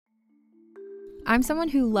I'm someone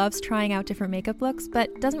who loves trying out different makeup looks,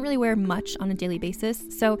 but doesn't really wear much on a daily basis,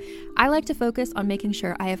 so I like to focus on making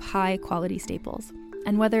sure I have high quality staples.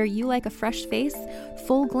 And whether you like a fresh face,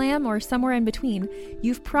 full glam, or somewhere in between,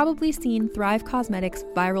 you've probably seen Thrive Cosmetics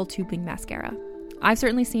Viral Tubing Mascara. I've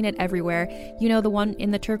certainly seen it everywhere. You know, the one in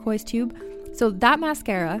the turquoise tube? So that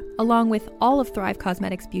mascara, along with all of Thrive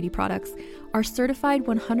Cosmetics beauty products, are certified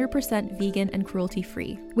 100% vegan and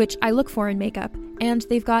cruelty-free, which I look for in makeup, and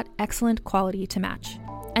they've got excellent quality to match.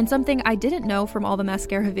 And something I didn't know from all the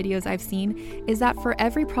mascara videos I've seen is that for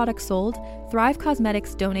every product sold, Thrive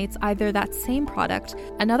Cosmetics donates either that same product,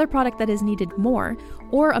 another product that is needed more,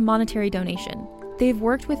 or a monetary donation. They've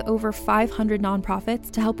worked with over 500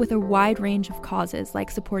 nonprofits to help with a wide range of causes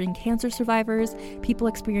like supporting cancer survivors, people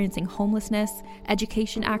experiencing homelessness,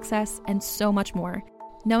 education access, and so much more.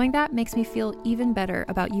 Knowing that makes me feel even better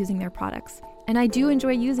about using their products. And I do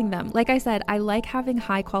enjoy using them. Like I said, I like having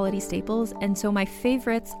high quality staples, and so my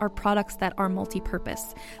favorites are products that are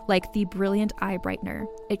multi-purpose, like the Brilliant Eye Brightener.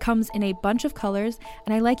 It comes in a bunch of colors,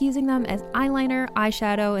 and I like using them as eyeliner,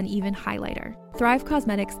 eyeshadow, and even highlighter. Thrive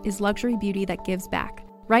Cosmetics is luxury beauty that gives back.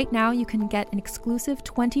 Right now, you can get an exclusive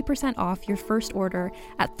 20% off your first order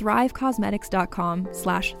at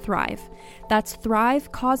thrivecosmetics.com/thrive. That's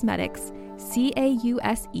Thrive Cosmetics,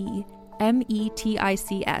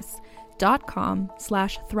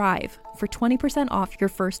 CAUSEMETICS.com/thrive for 20% off your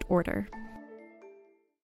first order.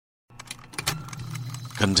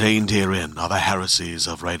 Contained herein are the heresies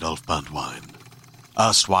of Radolf Burntwine,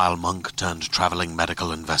 erstwhile monk turned traveling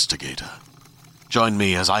medical investigator. Join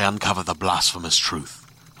me as I uncover the blasphemous truth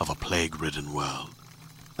of a plague-ridden world,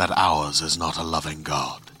 that ours is not a loving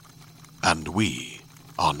God, and we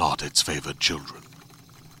are not its favored children.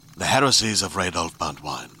 The Heresies of Radolf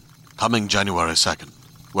Burntwine, coming January 2nd,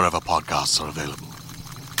 wherever podcasts are available.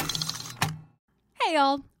 Hey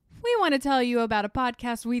y'all, we want to tell you about a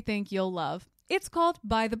podcast we think you'll love. It's called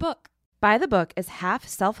By the Book. By the Book is half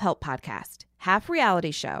self-help podcast, half reality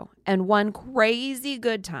show, and one crazy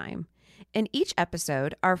good time. In each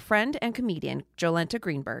episode, our friend and comedian Jolenta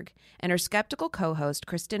Greenberg and her skeptical co-host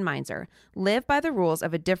Kristen Meinzer live by the rules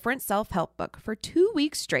of a different self-help book for 2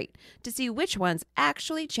 weeks straight to see which ones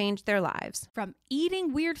actually changed their lives. From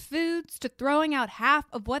eating weird foods to throwing out half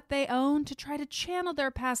of what they own to try to channel their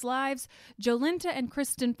past lives, Jolenta and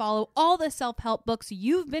Kristen follow all the self-help books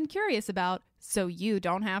you've been curious about, so you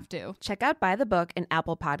don't have to. Check out By the Book in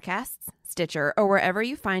Apple Podcasts, Stitcher, or wherever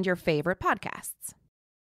you find your favorite podcasts.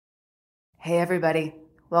 Hey everybody,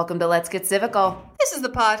 welcome to Let's Get Civical. This is the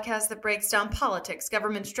podcast that breaks down politics,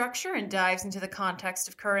 government structure, and dives into the context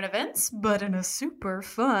of current events, but in a super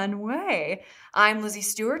fun way. I'm Lizzie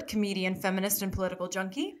Stewart, comedian, feminist, and political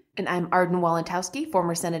junkie. And I'm Arden Walentowski,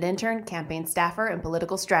 former Senate intern, campaign staffer, and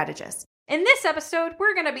political strategist. In this episode,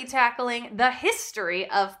 we're going to be tackling the history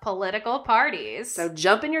of political parties. So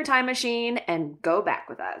jump in your time machine and go back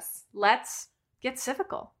with us. Let's get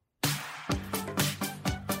civical.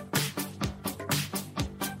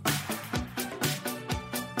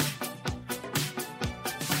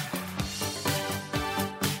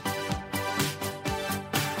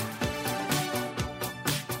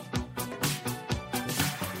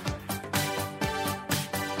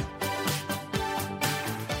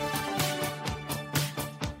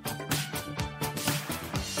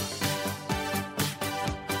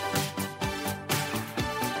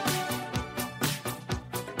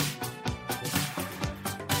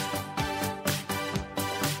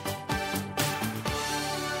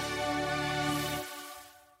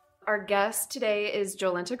 Our guest today is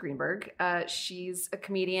Jolenta Greenberg. She's a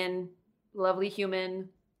comedian, lovely human,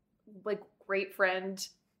 like great friend,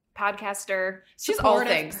 podcaster. She's all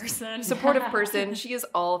things. Supportive person. She is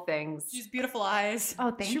all things. She's beautiful eyes.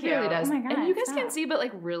 Oh, thank you. She really does. Oh my God, and you guys stop. can't see, but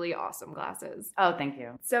like really awesome glasses. Oh, thank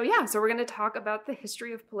you. So yeah, so we're going to talk about the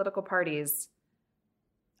history of political parties.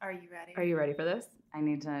 Are you ready? Are you ready for this? I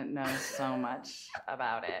need to know so much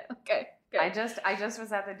about it. Okay. I just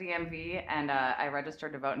was at the DMV and I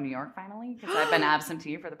registered to vote in New York finally because I've been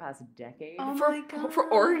absentee for the past decade. Oh my God. For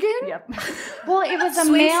Oregon? Yep. Well, it was a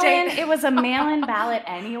Swing mail-in. state. It was a mail-in ballot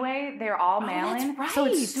anyway. They're all Oh, mail-in, that's so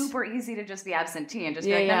right. it's super easy to just be absentee and just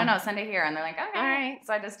be Yeah, like, yeah. no, send it here, and they're like, okay. All right.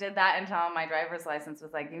 So I just did that until my driver's license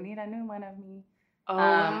was like, you need a new one of me. Oh,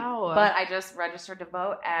 wow. But I just registered to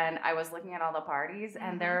vote, and I was looking at all the parties,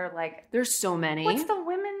 and they're like, there's so many. what's the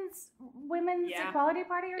women's Yeah. equality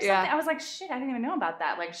party or something? Yeah. I was like, shit, I didn't even know about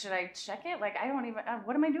that. Like, should I check it? Like, I don't even,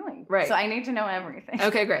 what am I doing? Right. So I need to know everything.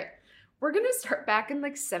 Okay, great. We're going to start back in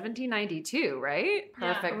like 1792, right?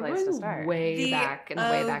 Perfect We're place to going start. Way The back in the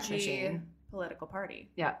Wayback OG Machine. political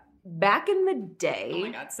party. Yeah. back in the day. Oh my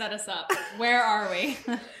God, set us up. Where are we?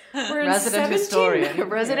 We're in Resident historian.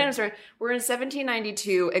 Resident historian. We're in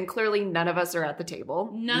 1792, and clearly none of us are at the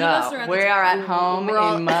table. None of us are at the we table. are at home We're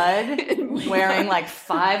all- in mud, wearing like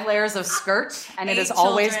 5 layers of skirt, and it 8 is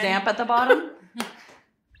always children. damp at the bottom.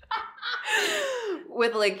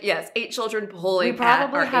 With 8 children pulling We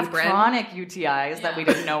probably at our have apron. chronic UTIs that we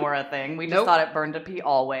didn't know were a thing. We just thought it burned to pee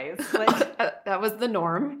always. Like, That was the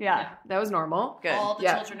norm. yeah, That was normal. good. All the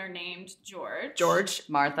Yeah. children are named George. George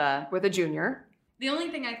Martha. with a junior. The only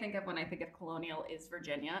thing I think of when I think of colonial is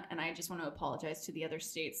Virginia, and I just want to apologize to the other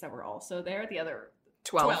states that were also there, the other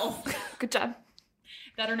 12. Good job.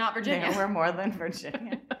 that are not Virginia. Yeah, we're more than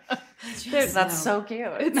Virginia. Just- That's so cute.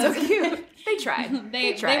 It's so cute. They tried.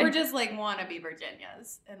 they tried. were just like wannabe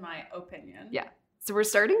Virginias, in my opinion. Yeah. So we're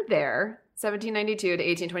starting there, 1792 to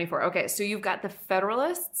 1824. Okay, so you've got the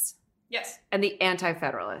Federalists Yes. and the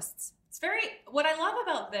Anti-Federalists. It's very, what I love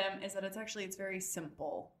about them is that it's very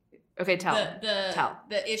simple. Okay, tell.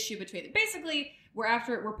 The issue between them. Basically,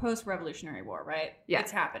 we're post-Revolutionary War, right? Yeah.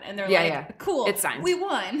 It's happened. And they're Yeah. cool. It's signed. We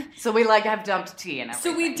won. So we have dumped tea and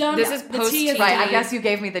everything. So we've done This is the tea is Right, done. I guess you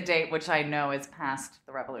gave me the date, which I know is past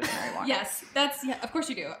the Revolutionary War. Yes, of course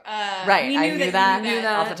you do. Right, we I knew knew that.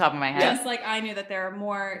 that off the top of my head. Just like I knew that there are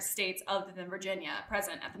more states other than Virginia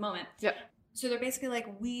present at the moment. Yep. So they're basically like,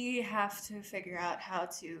 we have to figure out how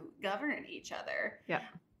to govern each other. Yeah.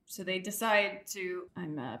 So they decide to,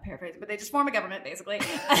 I'm paraphrasing, but they just form a government, basically.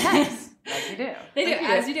 Like you do. They do, Like you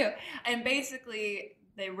do. as you do. And basically,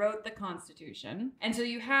 they wrote the Constitution. And so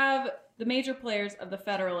you have the major players of the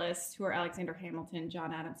Federalists, who are Alexander Hamilton,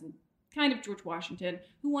 John Adams, and kind of George Washington,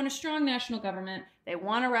 who want a strong national government. They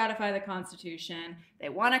want to ratify the Constitution. They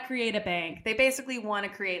want to create a bank. They basically want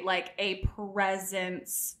to create like a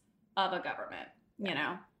presence of a government,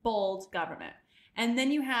 bold government. And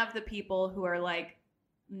then you have the people who are like,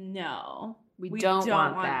 no, We don't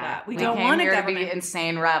want that. We We don't came want a here to government. be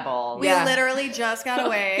insane rebels. We Yeah. literally just got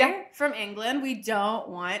away Yeah. from England. We don't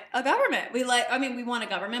want a government. We want a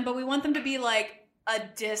government, but we want them to be like a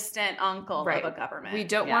distant uncle Right. of a government. We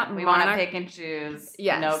don't Yeah, want we want to monarch- pick and choose.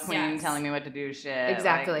 Yes. No queen Yes. telling me what to do shit.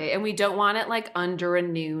 Exactly. And we don't want it like under a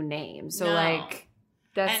new name. So No.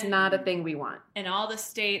 that's And- not a thing we want. And all the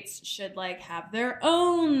states should like have their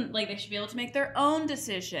own, like they should be able to make their own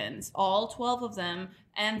decisions. All 12 of them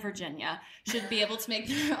and Virginia should be able to make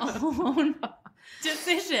their own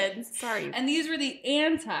decisions. Sorry. And these were the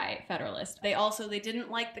anti-federalists. They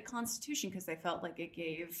didn't like the Constitution because they felt like it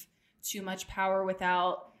gave too much power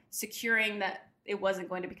without securing that it wasn't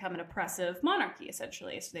going to become an oppressive monarchy,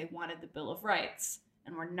 essentially. So they wanted the Bill of Rights,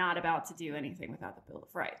 and we're not about to do anything without the Bill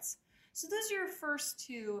of Rights. So those are your first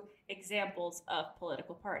two examples of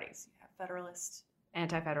political parties. You have Federalist.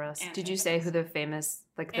 Anti-Federalists. Did you say who the famous,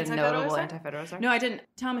 the Anti-Federalists notable are? anti-Federalists are? No, I didn't.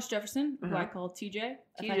 Thomas Jefferson, who Uh-huh. I call TJ. TJ?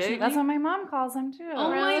 affectionately. That's what my mom calls him too. Oh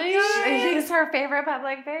my Really? God. He's her favorite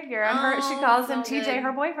public figure, and she Oh, calls him so TJ, good.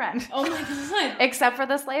 her boyfriend. Oh my God. Except for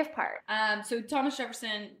the slave part. So Thomas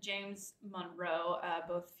Jefferson, James Monroe,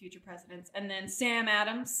 both future presidents, and then Sam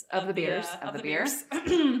Adams Of the Beers. Of the Beers.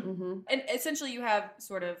 Mm-hmm. And essentially, you have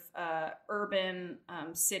sort of urban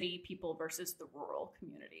city people versus the rural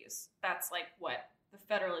communities. That's like what the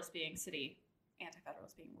Federalists being city,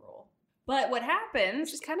 anti-Federalists being rural. But what happens?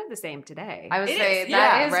 Which is kind of the same today. I would It say is,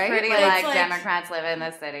 that yeah, is right? pretty But like, it's like- Democrats live in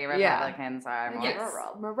the city, Republicans are more Yes.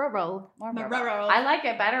 rural. Rural. More Rural. rural. I like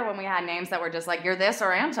it better when we had names that were just like, you're this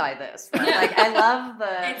or anti this. Yeah. Like, I love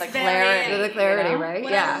the It's clarity. very- The clarity, you know? right?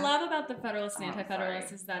 What Yeah. I love about the Federalists and Oh, anti-Federalists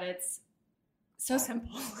sorry. is that it's so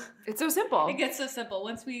simple. It's so simple. It gets so simple.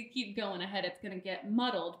 Once we keep going ahead, it's going to get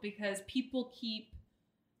muddled because people keep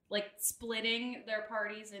like splitting their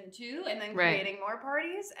parties in two and then Right. creating more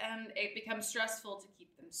parties, and it becomes stressful to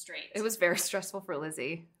keep them straight. It was very stressful for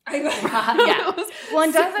Lizzie. yeah. Well,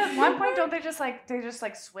 and does at one point don't they just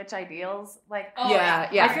switch ideals? Like, Oh, Yeah.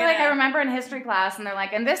 I feel like I remember in history class, and they're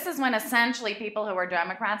like, and this is when essentially people who were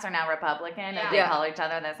Democrats are now Republican, and they Yeah. call each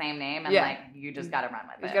other the same name, and Yeah. like you just got to run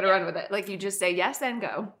with You it. got to run with it. Like you just say yes and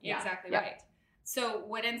go. Yeah, exactly Yeah. right. So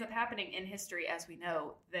what ends up happening in history, as we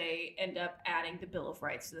know, they end up adding the Bill of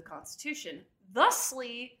Rights to the Constitution,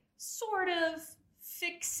 thusly sort of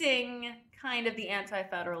fixing kind of the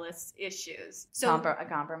anti-federalist issues. So A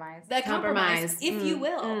compromise. the compromise, if you Mm,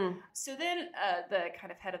 will. mm. So then the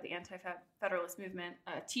kind of head of the anti-federalist movement,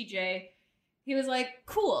 TJ, he was like,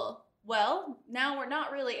 cool. Well, now we're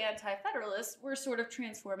not really anti-federalists. We're sort of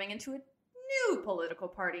transforming into a new political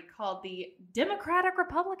party called the Democratic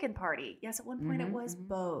Republican Party. Yes, at one point it was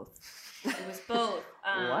both. It was both.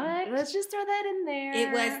 What? Let's just throw that in there.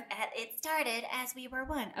 It started as we were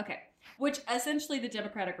one. Okay. Which essentially the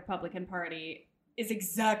Democratic Republican Party is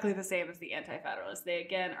exactly the same as the Anti-Federalists. They,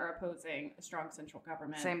 again, are opposing a strong central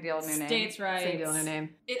government. Same deal, new name. States' rights. Same deal, new name.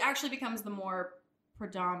 It actually becomes the more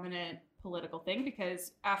predominant political thing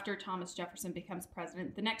because after Thomas Jefferson becomes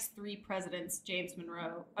president, the next three presidents, James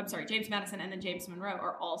Madison and then James Monroe,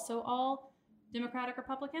 are also all Democratic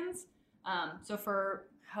Republicans. So for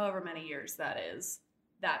however many years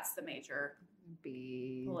that's the major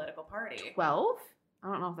political party. 12?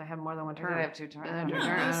 I don't know if they have more than one term. They have 2 terms. I have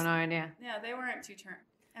no idea. Yeah, they weren't 2 term.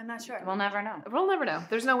 I'm not sure. We'll never know. We'll never know.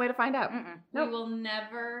 There's no way to find out. Nope. We will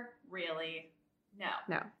never really know.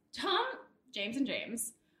 No. Tom, James and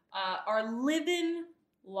James are living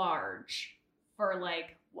large for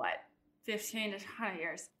 15 to 20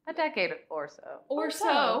 years. A decade or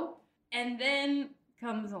so. And then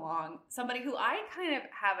comes along somebody who I kind of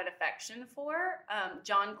have an affection for,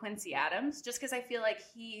 John Quincy Adams, just because I feel like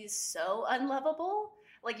he's so unlovable.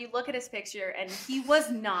 Like, you look at his picture, and he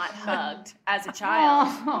was not hugged as a child.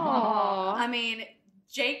 Aww. I mean,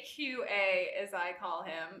 JQA, as I call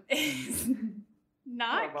him, is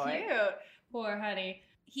not cute. Poor honey.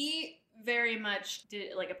 He very much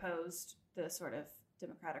opposed the sort of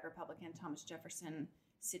Democratic Republican Thomas Jefferson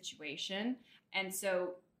situation. And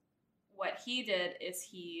so what he did is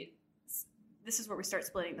this is where we start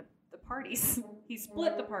splitting the parties. He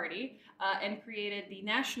split the party and created the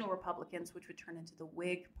National Republicans, which would turn into the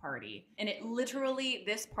Whig Party. And it literally,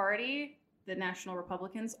 this party, the National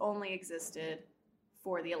Republicans, only existed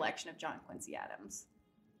for the election of John Quincy Adams.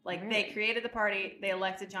 They created the party, they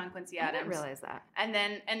elected John Quincy Adams. I didn't realize that. And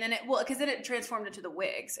then because then it transformed into the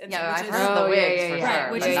Whigs. And I've heard of the Whigs for sure.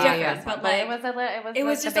 Right, which is different. Yeah. But it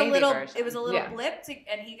was just a little version. blip,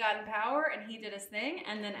 and he got in power, and he did his thing.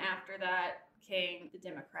 And then after that came the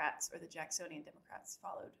Democrats, or the Jacksonian Democrats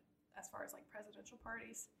followed as far as presidential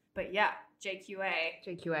parties. But yeah,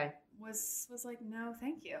 JQA was like, no,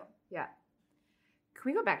 thank you. Yeah. Can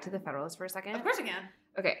we go back to the Federalists for a second? Of course I can.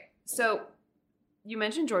 Okay, so you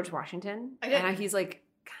mentioned George Washington. I did. And he's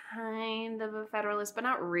kind of a Federalist, but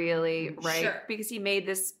not really, right? Sure. Because he made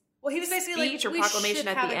this he was basically speech or proclamation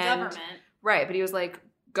at the end. Government. Right, but he was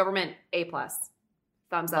government A+.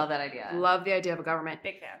 Thumbs up. Love that idea. Love the idea of a government.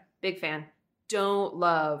 Big fan. Don't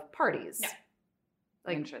love parties.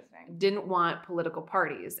 No. Interesting. Didn't want political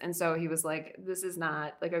parties. And so he was this is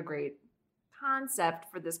not a great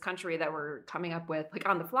concept for this country that we're coming up with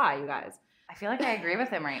on the fly, you guys. I feel like I agree with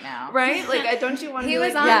him right now. Right? Don't you want to He be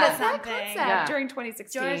was on to something during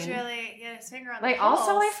 2016. George really had his finger on the pulse.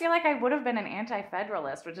 Also, I feel like I would have been an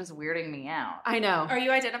anti-federalist, which is weirding me out. I know. Are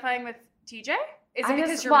you identifying with TJ? Is it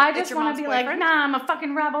because I just want to be nah, I'm a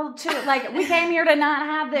fucking rebel too. We came here to not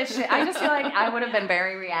have this shit. I just feel like I would have been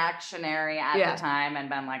very reactionary at the time and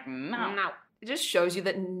been like, no. It just shows you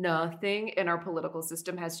that nothing in our political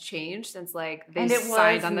system has changed since they and it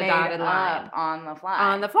signed on the dotted line. On the fly.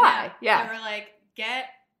 On the fly, yeah. They were get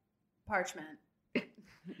parchment.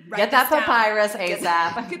 Get that papyrus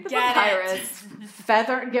ASAP. Get the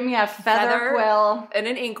papyrus. Give me a feather quill. And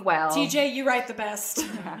an inkwell. TJ, you write the best.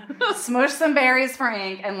 Smush some berries for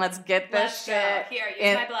ink and let's get this shit. Here,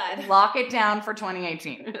 use my blood. Lock it down for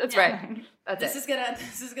 2018. That's right. This is gonna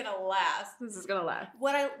last. This is gonna last.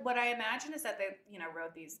 What I imagine is that they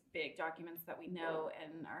wrote these big documents that we know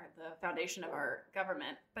and are the foundation of our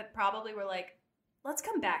government, but probably were let's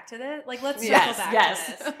come back to this. Let's circle back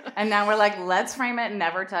to this. And now we're let's frame it and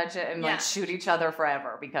never touch it and shoot each other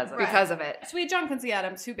forever because of it. So we had John Quincy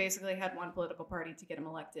Adams, who basically had one political party to get him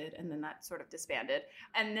elected, and then that sort of disbanded.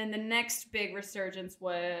 And then the next big resurgence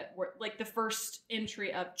were the first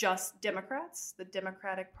entry of just Democrats, the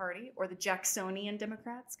Democratic Party, or the Jacksonian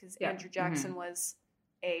Democrats, because Andrew Jackson was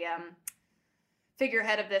a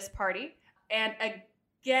figurehead of this party. And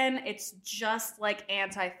again, it's just like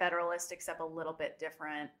anti-federalist, except a little bit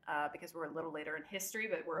different because we're a little later in history,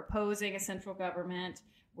 but we're opposing a central government.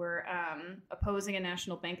 We're opposing a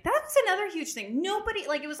national bank. That was another huge thing. Nobody,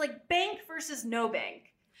 it was bank versus no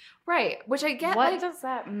bank. Right, which I get. What does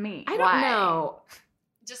that mean? I don't know.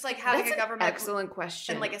 Just having That's a government. Excellent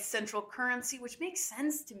question. And a central currency, which makes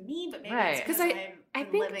sense to me, but maybe right. it's because I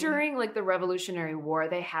think during the Revolutionary War,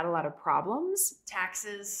 they had a lot of problems.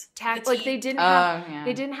 Taxes. They didn't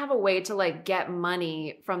have a way to get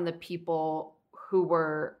money from the people who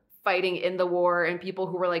were fighting in the war and people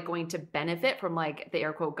who were going to benefit from the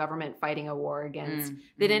air quote government fighting a war against.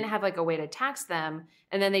 They didn't have a way to tax them,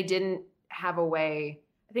 and then they didn't have a way.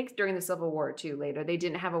 I think during the Civil War too. Later, they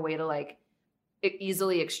didn't have a way to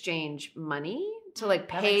easily exchange money to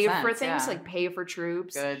pay for things, pay for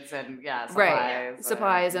troops, goods, and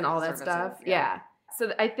supplies and all that stuff. Yeah.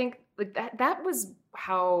 So I think that's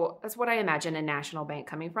what I imagine a national bank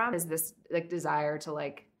coming from, is this desire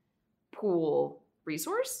to pool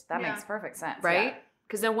resource. That makes perfect sense. Right?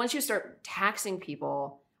 Because then once you start taxing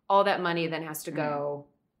people, all that money then has to go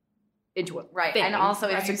into a thing. And also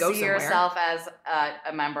if you see somewhere. yourself as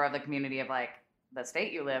a member of the community of like the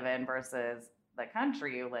state you live in versus the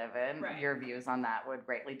country you live in, your views on that would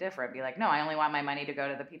greatly differ. It'd be like, no, I only want my money to go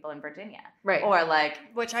to the people in Virginia. Right. Or like,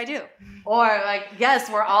 which I do. Or like, yes,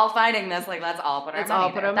 we're all fighting this. Like, let's all put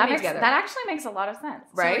our money together. That actually makes a lot of sense.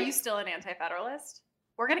 Right. So are you still an anti-federalist?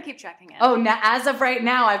 We're going to keep checking in. Oh, as of right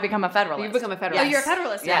now, I've become a Federalist. You've become a Federalist. Oh, you're a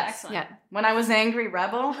Federalist. Yes. Excellent. Yeah. When I was an angry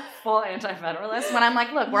rebel, full anti-Federalist. When I'm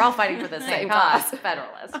like, look, we're all fighting for the same cause.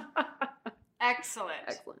 Federalist.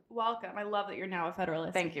 Excellent. Welcome. I love that you're now a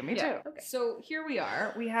Federalist. Thank you. Me too. Okay. So here we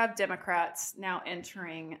are. We have Democrats now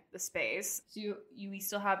entering the space. So we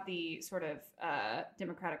still have the sort of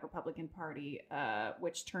Democratic Republican Party,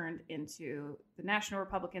 which turned into the National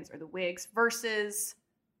Republicans or the Whigs versus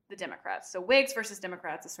the Democrats. So Whigs versus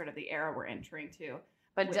Democrats is sort of the era we're entering to.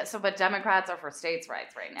 But Democrats are for states'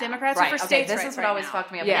 rights right now. Democrats are for states' rights. This is what always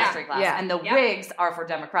fucked me up in history class. And the Whigs are for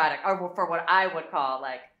Democratic, or for what I would call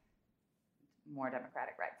like more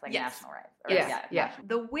democratic rights, like national rights. Or,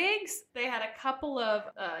 The Whigs, they had a couple of,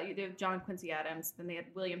 John Quincy Adams, then they had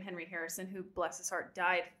William Henry Harrison, who, bless his heart,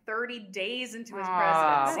 died 30 days into his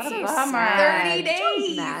presidency. What a bummer. 30 days. Can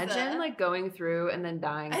you imagine like going through and then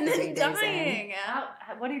dying? And then dying.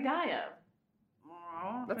 What did he die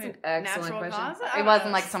of? That's an excellent question. It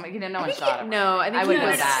wasn't like somebody, he didn't know one shot him. No, I think I would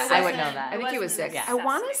know that. I would know that. I think he was sick. Yeah. I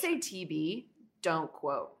want to say TB. Don't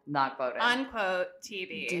quote. Not quoted. Unquote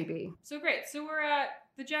TB. DB. So great. So we're at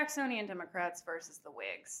the Jacksonian Democrats versus the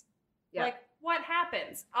Whigs. Yeah. Like, what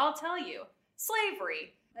happens? I'll tell you.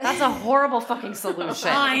 Slavery. That's a horrible fucking solution.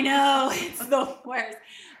 I know. It's the worst.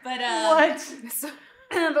 But what?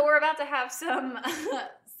 But we're about to have some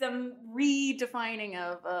redefining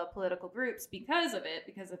of political groups because of it,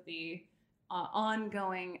 because of the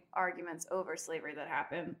ongoing arguments over slavery that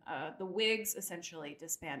happen. The Whigs essentially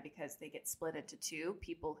disband because they get split into two: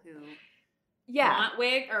 people who want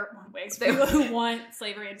Whigs, people who want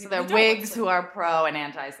slavery, and so people they're Whigs who are pro and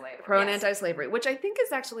anti-slavery. Pro and anti-slavery, which I think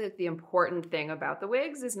is actually like the important thing about the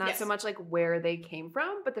Whigs is not so much like where they came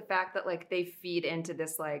from, but the fact that like they feed into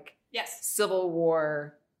this like Civil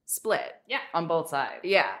War split. Yeah. On both sides.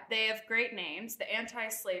 Yeah. They have great names. The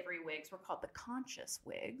anti-slavery Whigs were called the conscious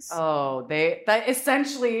Whigs. Oh, that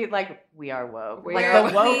essentially like we are woke. We like are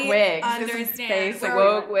the woke Whigs. Understand. The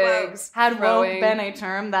woke Whigs. Had woke been a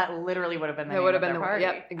term, that literally would have been the name of their party.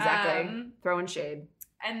 Yep, exactly. Throwing shade.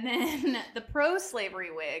 And then the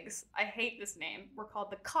pro-slavery Whigs, I hate this name, were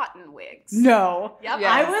called the Cotton Whigs. No. Yep.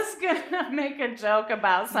 Yes. I was going to make a joke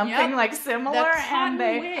about something like similar.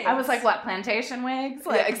 Whigs. I was like, what, plantation Whigs?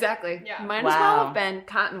 Like, yeah, exactly. Yeah. Might as well have been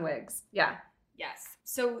Cotton Wigs. Yeah. Yes.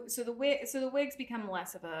 So the Whigs become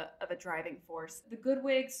less of a driving force. The good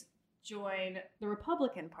Whigs join the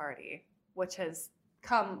Republican Party, which has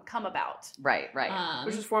come about. Right.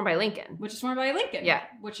 Which was formed by Lincoln. Yeah.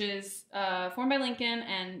 Which is formed by Lincoln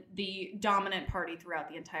and the dominant party throughout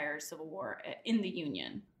the entire Civil War in the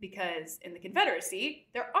Union. Because in the Confederacy,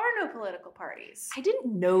 there are no political parties. I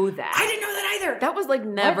didn't know that. I didn't know that either. That was like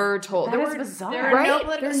never told. That is bizarre. There are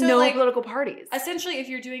no political parties. Essentially, if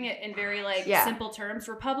you're doing it in very simple terms,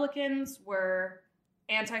 Republicans were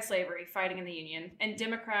anti-slavery, fighting in the Union, and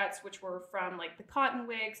Democrats, which were from like the Cotton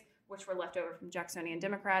Whigs, which were left over from Jacksonian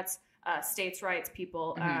Democrats, states' rights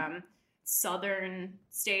people, southern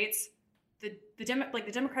states. The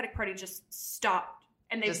Democratic Party just stopped,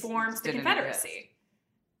 and they formed the Confederacy.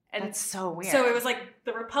 And that's so weird. So it was like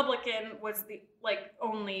the Republican was the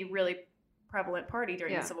only really prevalent party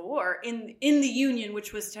during the Civil War in the Union,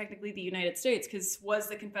 which was technically the United States, because was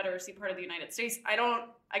the Confederacy part of the United States?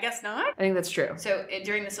 I guess not. I think that's true. So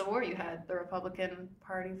during the Civil War, you had the Republican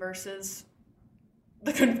Party versus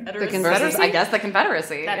the Confederacy. I guess the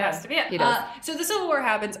Confederacy. That has to be it. So the Civil War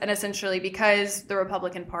happens, and essentially because the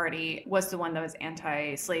Republican Party was the one that was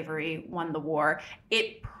anti-slavery, won the war,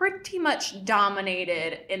 it pretty much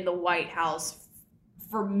dominated in the White House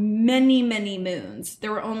for many, many moons. There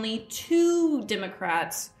were only two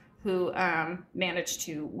Democrats who managed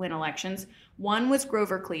to win elections. One was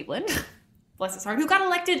Grover Cleveland, bless his heart, who got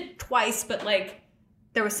elected twice, but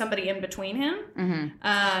there was somebody in between him. Mm-hmm.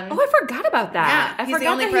 I forgot about that. Yeah, I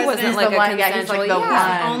forgot that he wasn't like a consensual. He's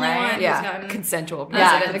the only one. Yeah, consensual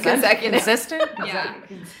president. Consecutive. Consistent? Yeah.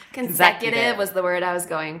 Consecutive was the word I was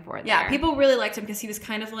going for there. Yeah, people really liked him because he was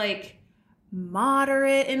kind of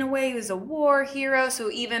moderate in a way. He was a war hero.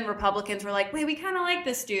 So even Republicans were like, wait, we kind of like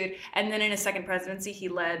this dude. And then in his second presidency, he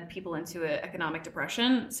led people into an economic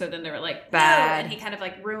depression. So then they were like, bad. No. And he kind of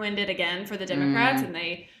ruined it again for the Democrats. And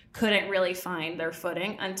they couldn't really find their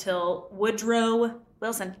footing until Woodrow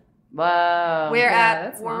Wilson. Whoa. We're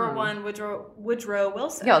at World War I, Woodrow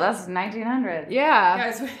Wilson. Yo, that's 1900.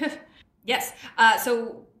 Yeah. Guys, yes.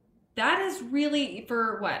 So that is really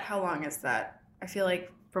for what? How long is that? I feel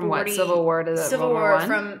like From what, Civil War to Civil World War War I?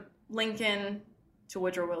 from Lincoln to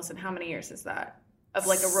Woodrow Wilson. How many years is that? Of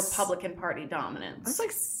like a Republican Party dominance. That's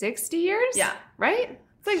like 60 years? Yeah. Right?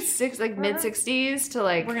 It's like mid-60s to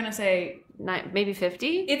like We're going to say maybe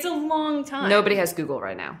 50? it's a long time. Nobody has Google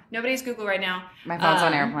right now. Nobody's Google right now. My phone's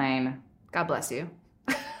on airplane. God bless you.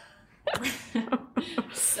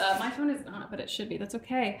 My phone is not, but it should be. That's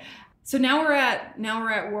okay. So now we're at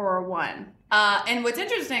World War One. And what's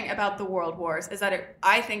interesting about the World Wars is that it,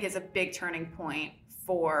 I think, is a big turning point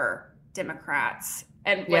for Democrats.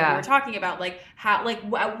 And like we were talking about, like how, like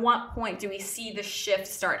at what point do we see the shift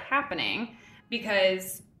start happening?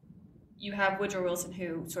 Because you have Woodrow Wilson,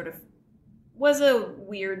 who sort of was a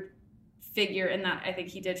weird figure in that I think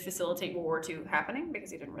he did facilitate World War II happening because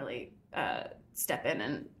he didn't really step in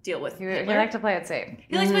and deal with Hitler. He liked to play it safe.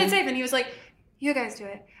 He likes to play it safe, and he was like, you guys do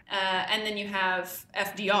it. And then you have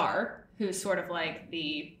FDR, who's sort of like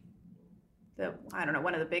the I don't know,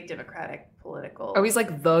 one of the big Democratic political... Oh, he's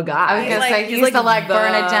like the guy. I was going to say, he's like to like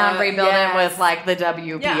burn it down, rebuild yes. it with like the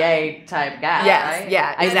WPA type guy, Yes, right?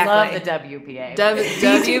 yeah, exactly. I love the WPA.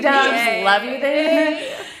 WPA. Dubs, love you, baby.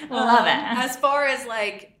 Love it. As far as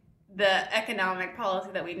like the economic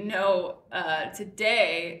policy that we know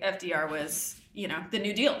today, FDR was, you know, the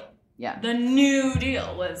New Deal. Yeah. The New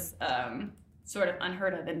Deal was sort of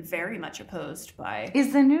unheard of and very much opposed by...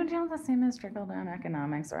 Is the New Deal the same as trickle-down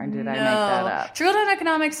economics, or did I make that up? Trickle-down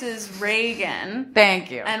economics is Reagan.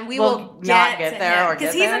 Thank you. And we'll will not get there or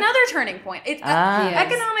because get he's there. another turning point. Yes.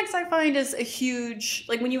 Economics, I find, is a huge,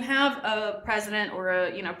 like when you have a president or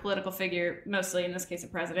a political figure, mostly in this case a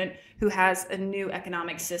president, who has a new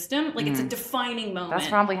economic system, like it's a defining moment. That's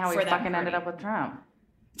probably how we for that fucking party. ended up with Trump.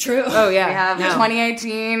 True. Oh yeah. We have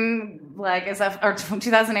 2018, like or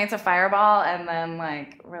 2008's a fireball, and then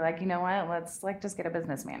like we're like, you know what? Let's like just get a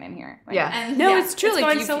businessman in here. Like, And it's true. It's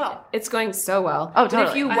like, going so well. It's going so well. Oh, But if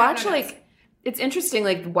totally. you I watch have no like, it's interesting.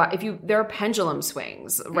 Like, there are pendulum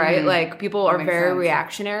swings, right? Like people are makes very sense.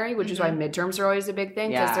 reactionary, which is why midterms are always a big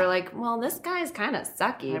thing because Yeah. they're like, well, this guy's kind of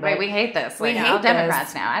sucky. Right, but we hate this. we Like, hate all this.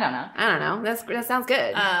 Democrats now. I don't know. I don't know. That sounds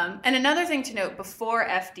good. And another thing to note, before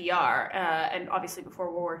FDR, and obviously before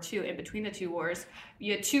World War II, in between the two wars,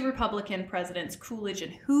 you had two Republican presidents, Coolidge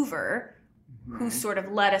and Hoover, who sort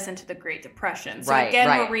of led us into the Great Depression. So Right,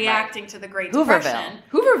 we're reacting to the Great Hooverville. Depression.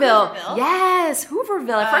 Hooverville. Hooverville. Yes,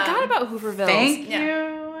 Hooverville. I forgot about Hooverville. Thank Yeah.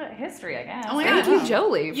 you, history, I guess. Oh my Thank God. you,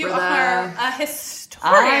 Jolie, You for are the. a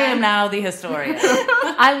historian. I am now the historian.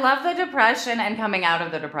 I love the Depression and coming out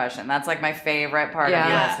of the Depression. That's like my favorite part Yeah. of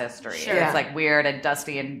Yeah, U.S. history. sure. It's like weird and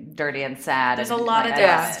dusty and dirty and sad. There's and, a lot of like,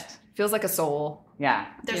 I love dust. it. Feels like a soul. Yeah.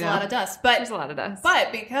 There's You a know? lot of dust. But There's a lot of dust.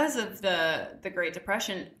 But because of the Great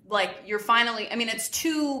Depression, like you're finally, I mean, it's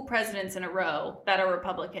two presidents in a row that are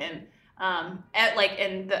Republican, and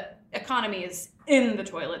the economy is in the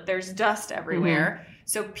toilet. There's dust everywhere.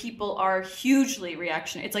 So people are hugely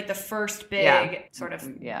reactionary. It's like the first big sort of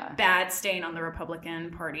bad stain on the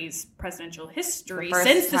Republican Party's presidential history First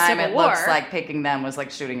since the time Civil it War. looks like picking them was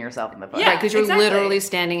like shooting yourself in the foot. Yeah. Right, because you're exactly. literally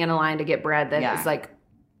standing in a line to get bread that is like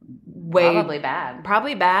Probably bad.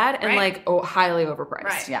 probably bad and Right. like highly overpriced.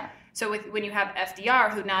 Right. Yeah. So when you have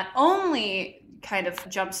FDR, who not only kind of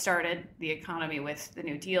jump-started the economy with the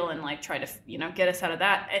New Deal and like tried to get us out of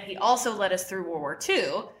that, and he also led us through World War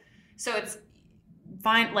II. So it's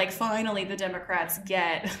fine. Like finally, the Democrats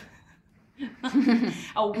get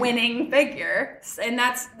a winning figure, and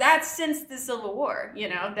that's since the Civil War.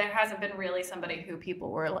 There hasn't been really somebody who people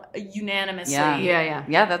were unanimously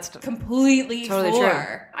Yeah, that's completely Totally for.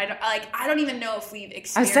 true. I don't even know if we've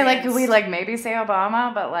experienced. I would say, like, could we, like, maybe say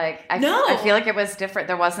Obama? But, like, I feel like it was different.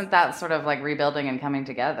 There wasn't that sort of, like, rebuilding and coming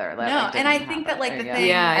together. That, No, like, and I didn't think happen. that, like, the Yeah. thing...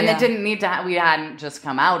 Yeah, And yeah. it didn't need to... we hadn't just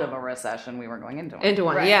come out of a recession. We were going into one. Into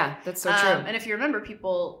one. Right. Yeah, that's so true. And if you remember,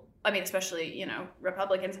 people... I mean, especially,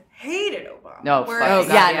 Republicans hated Obama. No, Whereas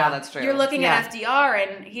that's true. You're looking Yeah. at FDR,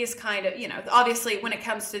 and he's kind of, obviously when it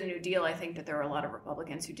comes to the New Deal, I think that there were a lot of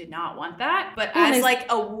Republicans who did not want that. But as like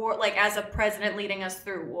a war, like as a president leading us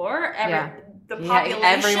through war, the population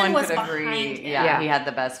everyone was could behind agree. him. Yeah, he had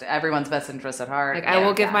everyone's best interest at heart. Like, I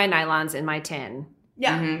will give my nylons in my tin.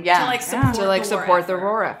 Yeah, Mhm, yeah. to like support, support the the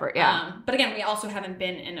war effort. Yeah. But again, we also haven't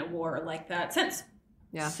been in a war like that since.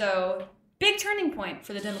 Yeah. So big turning point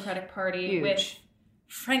for the Democratic Party Huge. with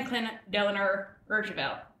Franklin Delano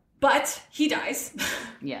Roosevelt. But he dies.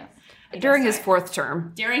 Yes. During his fourth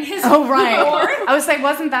term. During his Oh, right. fourth I was like,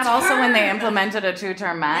 wasn't that also when they implemented a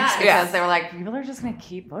 2-term max? Yes. Because they were like, people are just going to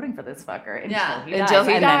keep voting for this fucker until he dies. Until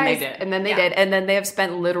he and dies. then they did. And then they did. And then they have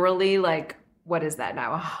spent literally like, what is that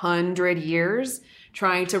now? 100 years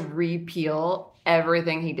trying to repeal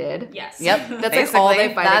everything he did. Yes. Yep. That's like all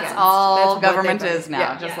they fight That's against. all That's what government they fight. is now.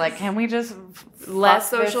 Yeah. Just Yes. like, can we just Less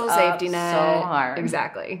fuck this social up safety net. so hard?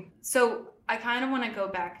 Exactly. So I kind of want to go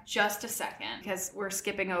back just a second because we're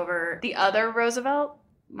skipping over the other Roosevelt,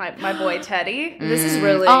 my boy Teddy. This is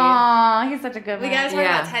really... Aw, he's such a good We man. gotta talk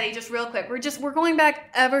about Teddy just real quick. We're going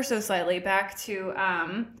back ever so slightly back to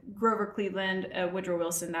Grover Cleveland, Woodrow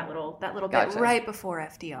Wilson, that little Gotcha. bit right before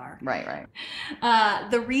FDR. Right.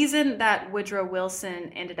 The reason that Woodrow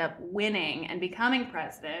Wilson ended up winning and becoming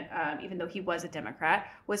president, even though he was a Democrat,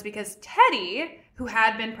 was because Teddy, who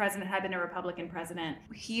had been president, had been a Republican president,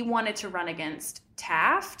 he wanted to run against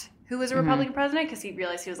Taft, who was a Republican president, because he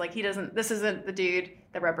realized he was like, this isn't the dude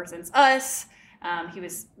that represents us. He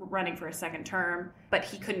was running for a second term, but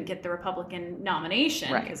he couldn't get the Republican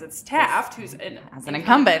nomination because it's Taft, who's an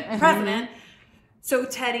incumbent president. So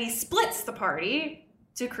Teddy splits the party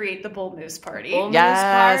to create the Bull Moose Party. Bull Moose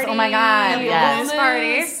Yes. Party. Oh my God. The Yes. Bull Moose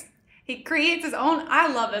Party. He creates his own.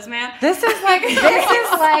 I love this man. This is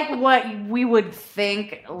like what we would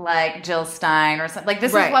think like Jill Stein or something. Like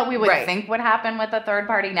this is what we would think would happen with a third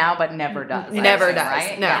party now, but never does. Never does.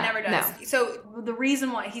 Right? No. Yeah, never does. No. So the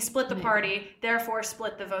reason why he split the party, therefore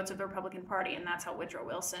split the votes of the Republican Party, and that's how Woodrow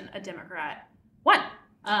Wilson, a Democrat, won.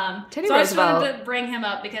 Teddy so I just Roosevelt. wanted to bring him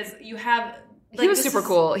up because you have. He was super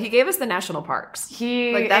cool. He gave us the national parks.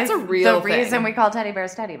 That's a real the reason thing. we call teddy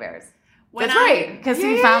bears teddy bears. That's right. Because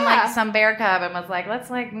he found like some bear cub and was like, let's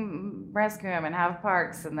like rescue him and have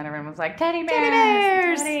parks. And then everyone was like, teddy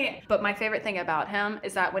bears. Teddy. But my favorite thing about him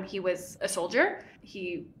is that when he was a soldier,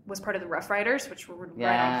 he was part of the Rough Riders, which were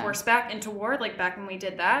ride on horseback into war, like back when we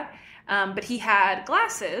did that. But he had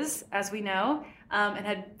glasses, as we know, and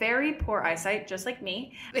had very poor eyesight, just like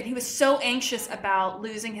me. And he was so anxious about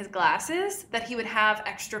losing his glasses that he would have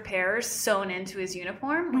extra pairs sewn into his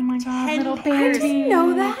uniform. Oh my God, 10 little pairs. baby. I didn't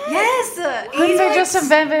know that. Yes. Couldn't they just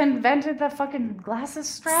have invented the fucking glasses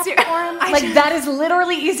strap for him? Like that is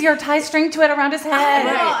literally easier. Tie string to it around his head.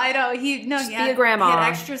 I know. He had grandma.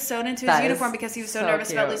 extra sewn into his uniform because he was so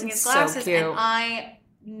nervous about losing his glasses. So cute. And I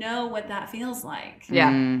know what that feels like.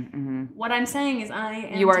 Yeah. Mm-hmm. What I'm saying is I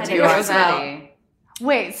am You are Teddy too. Roosevelt.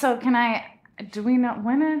 Wait, so do we know,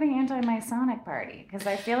 when are the anti-Masonic party? Because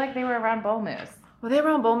I feel like they were around Bull Moose. Were they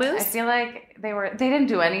around Bull Moose? I feel like they didn't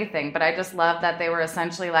do anything, but I just love that they were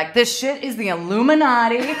essentially like, this shit is the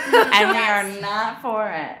Illuminati and we are not for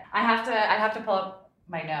it. I have to pull up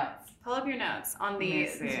my notes. Pull up your notes on the.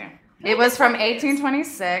 It was from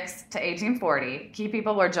 1826 to 1840. Key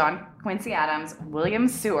people were John Quincy Adams, William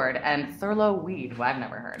Seward, and Thurlow Weed, who I've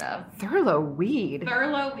never heard of. Thurlow Weed.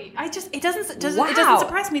 It doesn't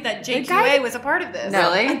surprise me that JQA was a part of this.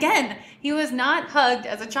 No. Really? Again, he was not hugged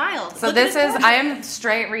as a child. So I am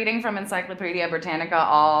straight reading from Encyclopedia Britannica.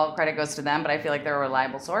 All credit goes to them, but I feel like they're a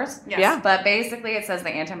reliable source. Yes. Yeah. But basically it says the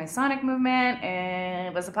anti-Masonic movement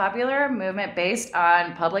was a popular movement based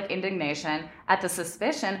on public indignation at the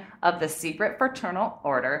suspicion of the secret fraternal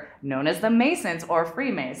order known as the Masons or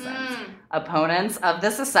Freemasons. Opponents of the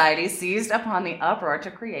society seized upon the uproar to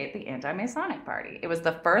create the anti-Masonic party. It was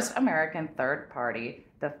the first American third party,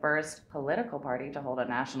 the first political party to hold a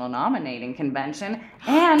national nominating convention,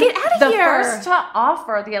 and the first to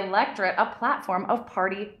offer the electorate a platform of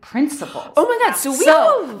party principles. Oh my God! So we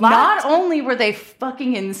have a lot. Not only were they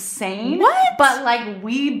fucking insane, but like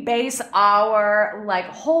we base our like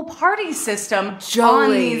whole party system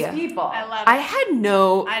on these people. I love it. I had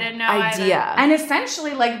no I didn't know idea. either. And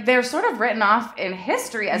essentially, like they're sort of written off in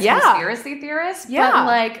history as conspiracy theorists, but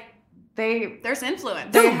like there's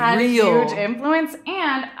influence. They had real. huge influence,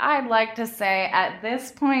 and I'd like to say at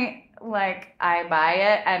this point, like I buy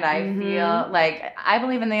it, and I feel like I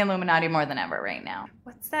believe in the Illuminati more than ever right now.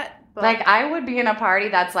 What's that book? Like I would be in a party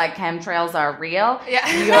that's like chemtrails are real.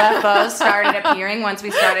 Yeah. UFOs started appearing once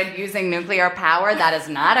we started using nuclear power. That is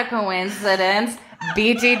not a coincidence.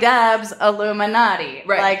 BT Dubs, Illuminati.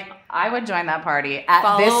 Right. Like I would join that party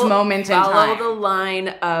at this moment in time. Follow the line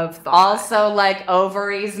of thought. Also, like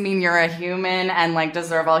ovaries mean you're a human and like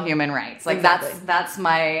deserve all human rights. Like that's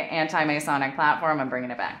my anti-Masonic platform. I'm bringing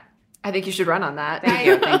it back. I think you should run on that. Thank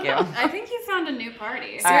you. Thank you. I think you found a new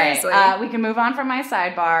party. All Seriously. right, we can move on from my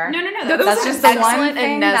sidebar. No. That's just the one excellent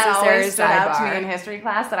thing and that necessary always stood out to sidebar. me in history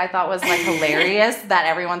class that I thought was like hilarious. That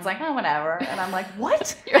everyone's like, oh, whatever, and I'm like,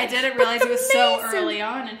 what? I didn't realize it was so early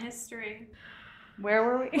on in history. Where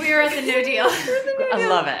were we? We were at the New Deal. I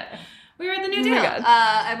love it. We were at the New Deal.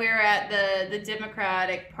 And we were at the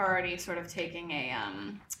Democratic Party sort of taking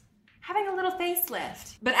having a little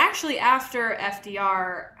facelift. But actually, after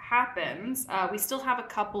FDR happens, we still have a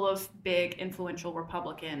couple of big influential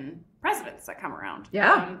Republican presidents that come around.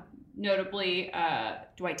 Yeah. Notably,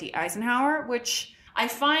 Dwight D. Eisenhower, which I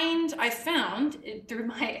found through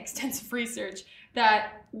my extensive research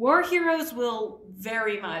that war heroes will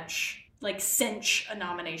very much cinch a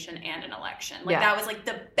nomination and an election. That was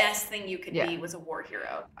the best thing you could be was a war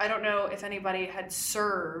hero. I don't know if anybody had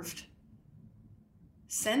served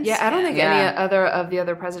since. Yeah, I don't think any other of the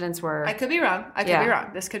other presidents were. I could be wrong. Be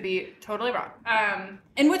wrong. This could be totally wrong.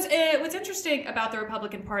 And what's interesting about the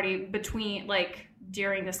Republican Party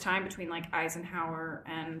during this time between Eisenhower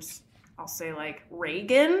and I'll say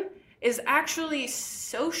Reagan is actually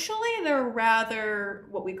socially they're rather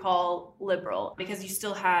what we call liberal, because you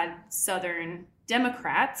still had Southern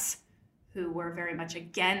Democrats who were very much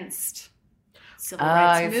against civil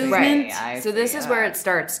rights movement. Right. So this is where it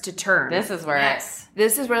starts to turn. This is where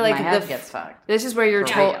my head gets fucked. This is where you're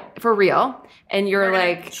told for real, and you're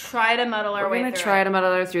try to muddle our way through. We're gonna try to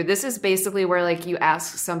muddle our through. This is basically where you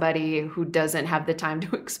ask somebody who doesn't have the time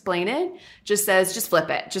to explain it, just flip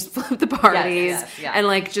it, just flip the parties,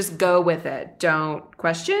 and just go with it. Don't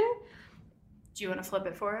question. Do you want to flip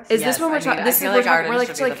it for us? Is this when we're talking? This is we're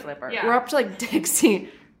flipper. We're up to Dixie.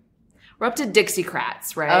 We're up to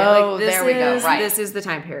Dixiecrats, right? Oh, there we go. Right. This is the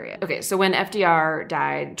time period. Okay, so when FDR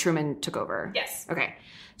died, Truman took over. Yes. Okay.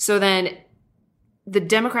 So then the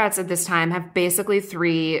Democrats at this time have basically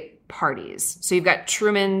three parties. So you've got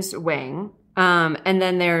Truman's wing, and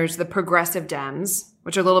then there's the Progressive Dems,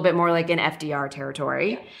 which are a little bit more in FDR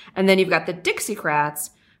territory. Yeah. And then you've got the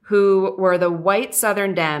Dixiecrats, who were the white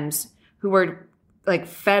Southern Dems who were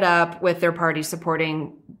fed up with their party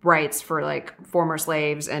supporting rights for former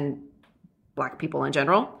slaves and Black people in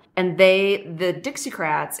general. And the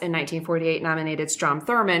Dixiecrats in 1948 nominated Strom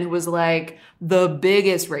Thurmond, who was the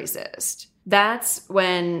biggest racist. That's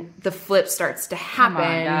when the flip starts to happen. Come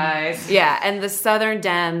on, guys. Yeah, and the Southern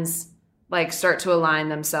Dems start to align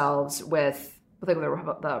themselves with the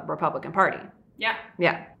Republican Party. Yeah.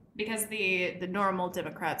 Yeah. Because the normal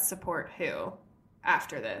Democrats support who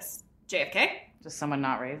after this? JFK? Just someone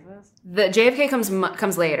not racist? The JFK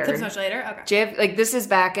comes later. Comes much later? Okay. This is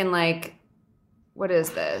back in what is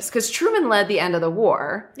this? Because Truman led the end of the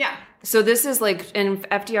war. Yeah. So this is and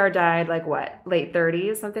FDR died what? Late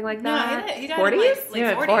 30s, something like that? No, he died 40s? in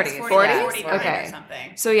late 40s. 40s? Okay. Or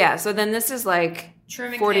something. So yeah, so then this is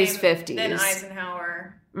Truman 40s, came, 50s. Then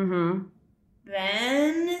Eisenhower. Mm-hmm.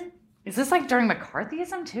 Then... Is this during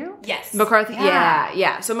McCarthyism too? Yes. McCarthy,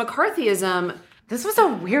 yeah. So McCarthyism... This was a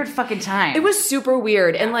weird fucking time. It was super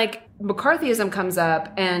weird. And McCarthyism comes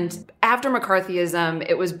up, and after McCarthyism,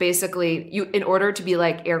 it was basically in order to be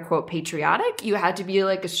air quote patriotic, you had to be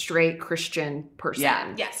a straight Christian person.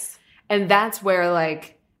 Yeah. Yes. And that's where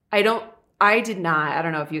I don't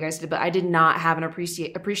know if you guys did, but I did not have an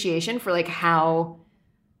appreciation for how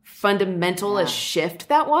fundamental a shift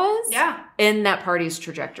that was in that party's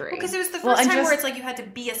trajectory. Because it was the first time where it's you had to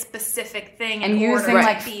be a specific thing and using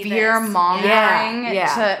fear mongering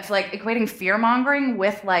to equating fear mongering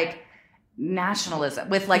with nationalism,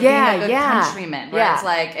 with being a good countryman, where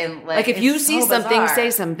it's if you see something, say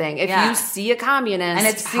something. If you see a communist, and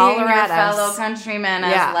it's holler seeing at your fellow countrymen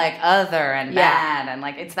as other and bad, and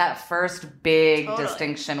it's that first big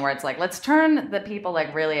distinction where it's let's turn the people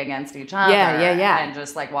really against each other, and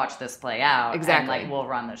just watch this play out, exactly, and we'll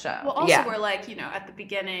run the show. Well, also we're at the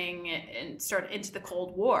beginning and start into the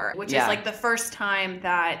Cold War, which is the first time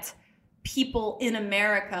that people in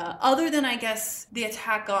America, other than I guess the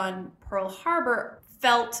attack on Pearl Harbor,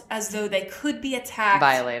 felt as though they could be attacked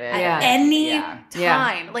violated at any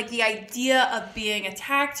time. The idea of being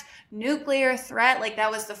attacked, nuclear threat,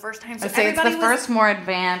 that was the first time. So I'd say it's the first more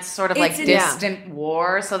advanced sort of distant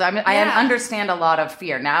war. So I understand a lot of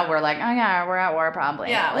fear. Now we're we're at war probably.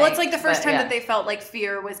 Yeah, well, it's the first time that they felt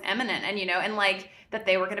fear was imminent, and and that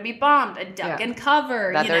they were going to be bombed and duck and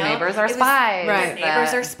cover. That their neighbors are spies. Their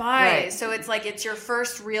neighbors are spies. Right. So it's it's your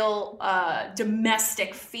first real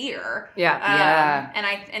domestic fear. Yeah.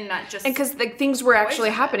 And not just... And because things were actually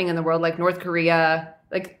happening in the world, North Korea,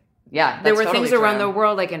 there were things around the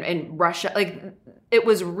world, in Russia, it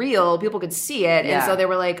was real. People could see it. And so they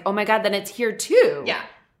were oh my God, then it's here too. Yeah.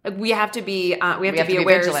 We have to be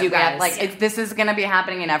aware as you guys. If this is going to be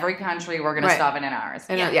happening in every country, we're going to stop it in ours.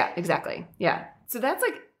 And, exactly. Yeah. So that's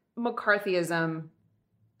McCarthyism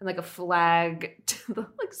and a flag to the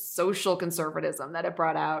social conservatism that it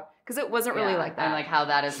brought out, because it wasn't really like that. And how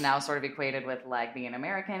that is now sort of equated with being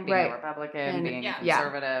American, being a Republican, being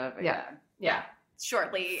conservative. Yeah.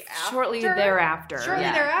 shortly thereafter.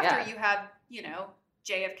 You have,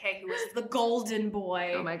 JFK, who was the golden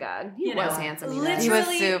boy. Oh my God. He was handsome. Literally he was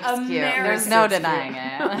super cute. There's no denying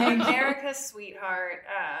it. America's sweetheart.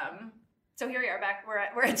 So here we are back. We're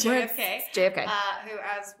at JFK. JFK. Who,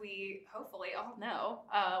 as we hopefully all know,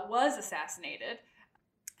 was assassinated.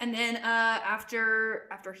 And then after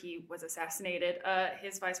he was assassinated,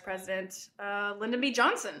 his vice president, Lyndon B.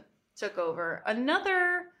 Johnson, took over.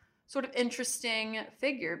 Another sort of interesting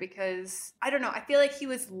figure because, I don't know, I feel like he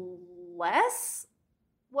was less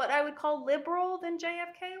what I would call liberal than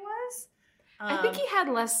JFK was. I think he had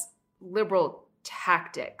less liberal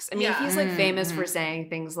tactics. I mean, he's like famous for saying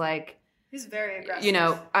things like, he's very aggressive.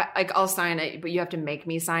 I'll sign it, but you have to make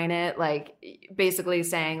me sign it. Like, basically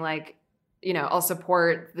saying like, I'll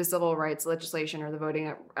support the civil rights legislation or the Voting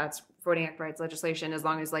Act rights legislation as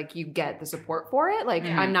long as like you get the support for it. Like,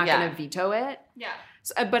 I'm not going to veto it. Yeah.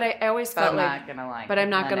 So, but I always felt like, but I'm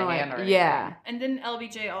not going to like, yeah. And didn't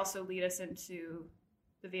LBJ also lead us into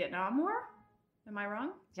the Vietnam War? Am I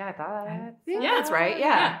wrong? Yeah, I thought. Yeah, that's right.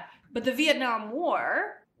 Yeah. But the Vietnam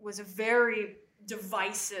War was a very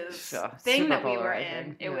divisive thing that we were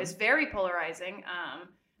in. It was very polarizing.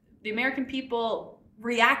 The American people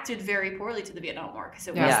reacted very poorly to the Vietnam War because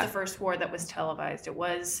it was the first war that was televised. It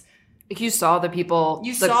was... You saw the people,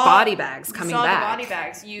 body bags coming back. You saw the body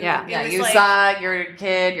bags. You saw your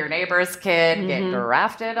kid, your neighbor's kid get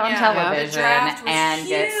drafted on television and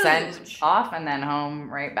get sent off and then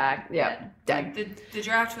home right back. Yeah, dead. The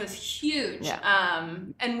draft was huge. Yeah.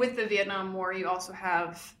 And with the Vietnam War, you also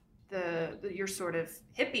have your sort of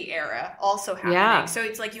hippie era also happening. Yeah. So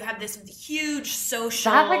it's like you have this huge social... Is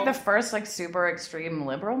that like the first like super extreme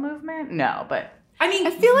liberal movement? No, but... I mean,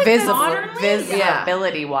 I feel like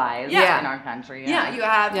visibility-wise in our country. Yeah, you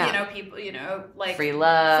have, people, like... Free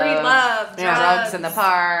love, drugs in the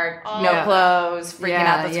park, no clothes, freaking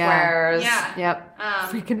out the squares. Yeah. Yep.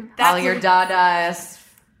 Freaking all your Dadaist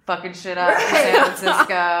fucking shit up in San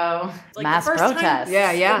Francisco. Like mass protest.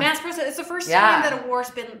 Mass protest. It's the first time that a war's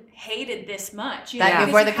been hated this much.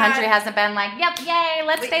 Where the country hasn't been like, yep, yay,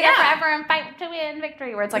 let's stay there forever and fight to win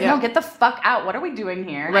victory. Where it's like, no, get the fuck out. What are we doing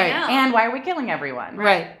here? Right. And why are we killing everyone?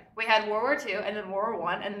 Right. We had World War II and then World War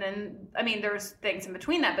I, and then, I mean, there's things in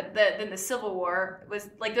between that, but then the Civil War was,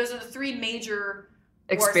 like, those are the three major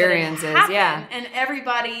experiences, and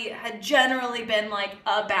everybody had generally been like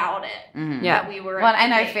about it. That we were. Well,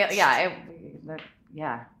 and I feel,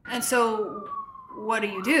 And so, what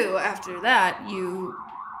do after that?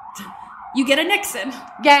 You get a Nixon.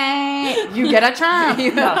 Yay! You get a Trump.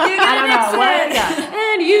 You get a Nixon.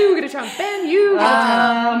 And you get a Trump. And you get a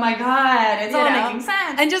Trump. Oh my God. It's all making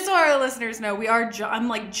sense. And just so our listeners know, I'm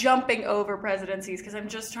like jumping over presidencies because I'm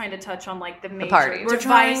just trying to touch on like the major parties. We're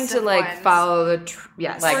trying to like follow the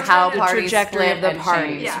like how the parties trajectory split of the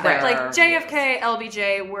parties. Yeah, like JFK,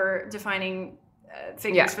 LBJ were defining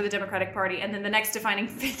figures for the Democratic Party, and then the next defining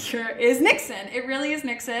figure is Nixon. It really is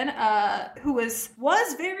Nixon, who was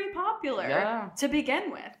very popular to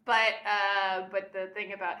begin with. But the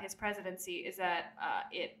thing about his presidency is that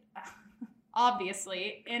it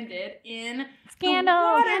obviously ended in the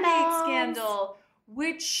Watergate scandal,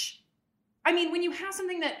 which, I mean, when you have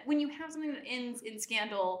something that ends in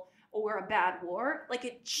scandal or a bad war, like,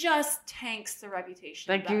 it just tanks the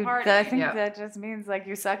reputation of the party. I think that just means like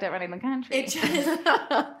you sucked at running the country. It just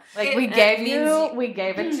like we gave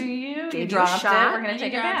it to you. You dropped it. We're gonna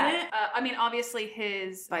take it back. I mean, obviously,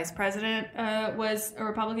 his vice president was a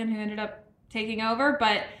Republican who ended up taking over,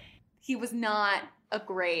 but he was not a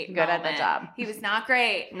great good at the job. He was not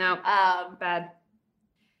great. No, bad.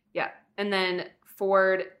 Yeah, and then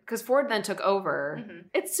Ford then took over.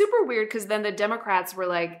 It's super weird because then the Democrats were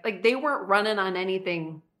like they weren't running on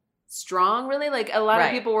anything strong, really. Like, a lot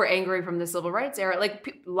of people were angry from the civil rights era.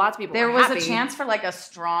 Like, lots of people there were was happy. A chance for like a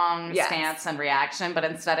strong stance and reaction, but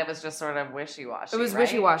instead it was just sort of wishy-washy. It was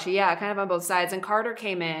wishy-washy, kind of on both sides. And Carter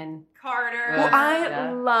came in. Who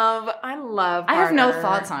I love Carter. I have no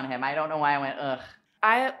thoughts on him. I don't know why I went ugh.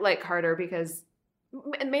 I like Carter because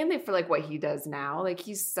mainly for like what he does now. Like,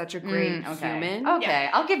 he's such a great human. Okay,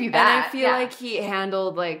 I'll give you that. And I feel like he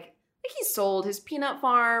handled like he sold his peanut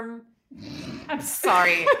farm. I'm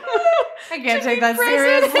sorry. I can't take that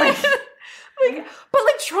seriously.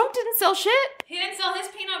 But Trump didn't sell shit. He didn't sell his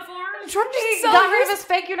peanut farm. Trump He got rid of his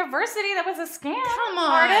fake university. That was a scam. Come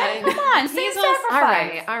on. Same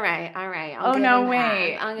sacrifice. All right. Oh, no,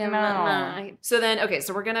 wait. I'll give him that. So then,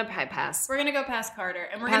 so we're going to pass. We're going to go past Carter.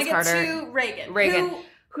 And we're going to get to Reagan.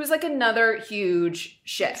 Who's like another huge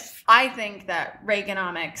shift. I think that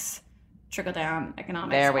Reaganomics trickle-down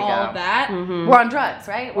economics, There we all go. of that. Mm-hmm. War on drugs,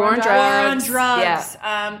 right? War on War on drugs. drugs.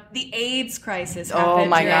 Yeah. The AIDS crisis Oh happened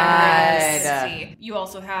my during God. his presidency. You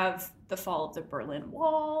also have the fall of the Berlin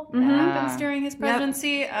Wall that Mhm. happens during his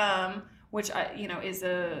presidency, which is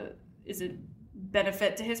a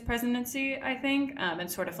benefit to his presidency, I think, and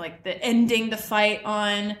sort of like the ending the fight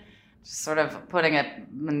on. Sort of putting a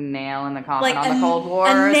nail in the coffin Like on the Cold War.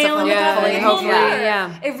 a nail in the Yeah, coffin of the Cold hopefully, War.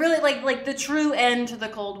 yeah. It really like the true end to the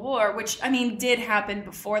Cold War, which I mean did happen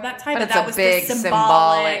before that time, But but it's that a was big, the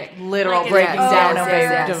symbolic, literal like, breaking it's down of over. a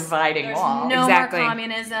Yes. dividing There's wall. no Exactly. more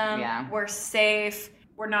communism. Yeah. We're safe.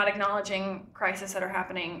 We're not acknowledging crises that are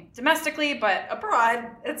happening domestically, but abroad,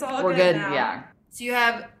 it's all We're good good. now. Yeah. So you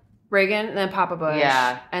have Reagan, and then Papa Bush.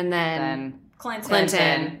 Yeah. And then Then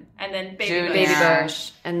Clinton, and then Junior. Baby Yeah.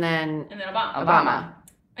 Bush. And then Obama. Obama.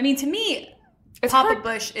 I mean, to me, It's Papa hard.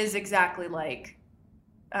 Bush is exactly like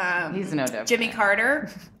he's no different. Jimmy Carter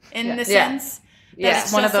in Yeah. the Yeah. sense. Yeah. that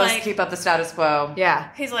It's one of just those like, keep up the status quo, Yeah.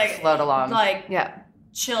 he's like float along. like Yeah.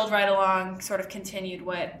 chilled right along, sort of continued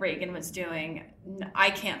what Reagan was doing. I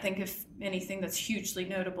can't think of anything that's hugely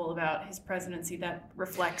notable about his presidency that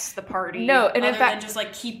reflects the party. No, and in other fact- than just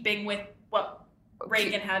like keeping with what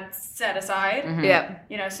Reagan had set aside. Mhm.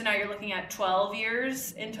 Yeah. So now you're looking at 12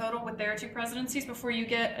 years in total with their two presidencies before you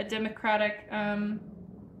get a Democratic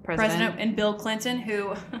president and Bill Clinton,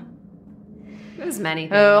 who It was many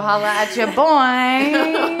things. Oh, holla at your boy.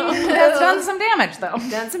 That's done some damage, though.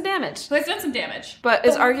 Done some damage. has done some damage. But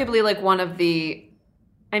is arguably like one of the,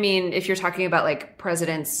 I mean, if you're talking about like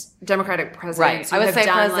presidents, Democratic presidents, Right. I would who say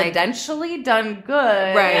have done like, presidentially done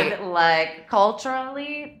good. Right. Like,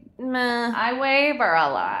 culturally, meh. I waver a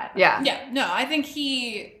lot. Yeah. Yeah, no, I think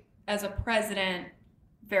he, as a president,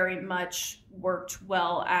 very much worked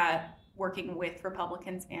well at working with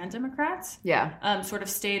Republicans and Democrats. Yeah. Sort of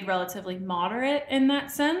stayed relatively moderate in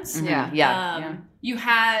that sense. Mhm. Yeah. Yeah. You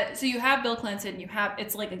have Bill Clinton.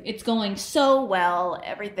 It's going so well.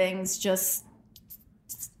 Everything's just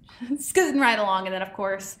scooting right along, and then of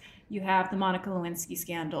course you have the Monica Lewinsky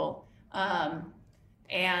scandal.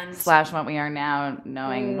 And Slash what we are now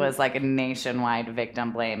knowing was like a nationwide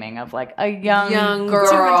victim blaming of like a young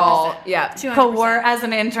girl. 200%. Yeah. 200%. As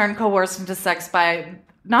an intern, coerced into sex by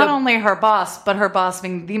not only her boss, but her boss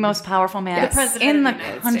being the most powerful man Yes. The president in of the the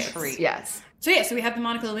United country. States. Yes. So we have the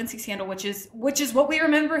Monica Lewinsky scandal, which is what we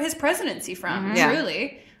remember his presidency from. Yeah.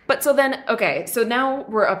 Truly, But so then, okay, so now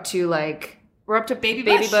we're up to Baby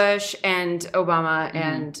Bush and Obama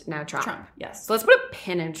and now Trump. Yes. So let's put a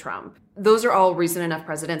pin in Trump. Those are all recent enough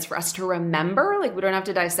presidents for us to remember. Like, we don't have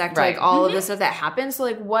to dissect Right. like all of this stuff that happened. So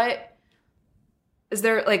like, what is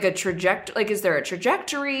there like a trajectory? Like, is there a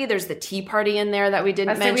trajectory? There's the Tea Party in there that we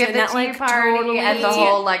didn't So we mention. have the that Tea like Party totally, and the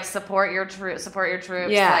whole like support your troops.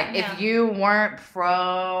 Yeah. Like if you weren't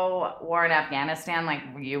pro war in Afghanistan, like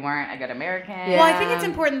you weren't a good American. Yeah. Well, I think it's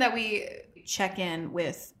important that we check in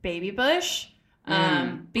with Baby Bush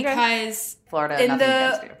because Florida, in nothing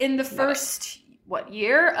against you. the first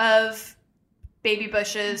year of Baby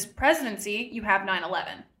Bush's presidency, you have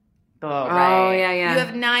 9/11. Oh, Oh right. yeah, yeah. You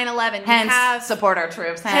have 9/11. Hence, you have support our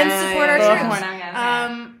troops. hence support our yeah.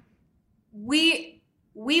 troops.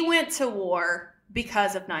 We went to war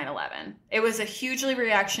because of 9/11. It was a hugely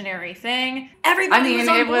reactionary thing. Everybody was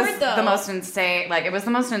on it board, was though. the most insane. Like it was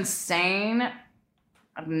the most insane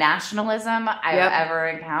nationalism I've Yep. ever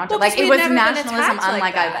encountered. Well, like 'cause it we was had never been nationalism attacked like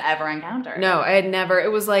unlike that. I've ever encountered. No, I had never.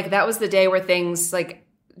 It was like that was the day where things like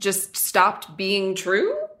just stopped being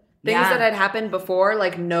true. Things Yeah. that had happened before,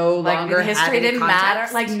 like no Like longer history had any didn't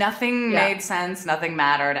context. matter. Like nothing Yeah. made sense. Nothing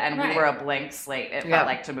mattered, and we Right. were a blank slate. It Yeah. felt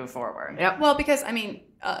like to move forward. Yep. Well, because I mean,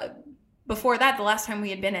 before that, the last time we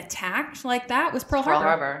had been attacked like that was Pearl Pearl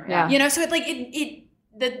Harbor. Harbor. Yeah. You know, so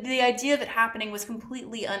the idea of it happening was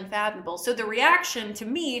completely unfathomable. So the reaction to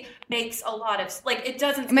me makes a lot of like it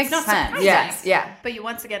doesn't. It makes it's not sense. surprising. Yes. Yeah. But you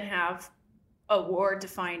once again have a war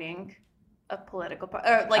defining a political party,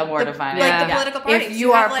 A war defining. like Yeah. the political parties. If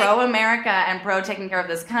you are have, like, pro-America and pro-taking care of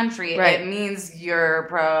this country, Right. it means you're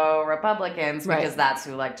pro-Republicans Right. because that's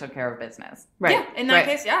who like took care of business. Right. Yeah, in that Right.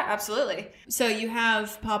 case, yeah, absolutely. So you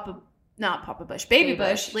have Baby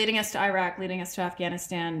Bush, Bush. leading us to Iraq, leading us to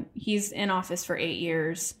Afghanistan. He's in office for 8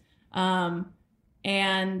 years.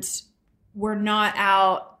 And we're not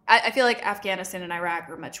out. I feel like Afghanistan and Iraq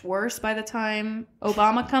are much worse by the time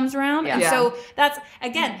Obama comes around. Yeah. And Yeah. so that's,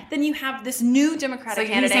 again, then you have this new Democratic So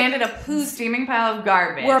he's candidate handed a who's, steaming pile of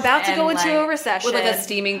garbage. we're about to and, go into like, a recession. With like a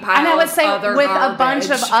steaming pile. And I would say of other with a bunch of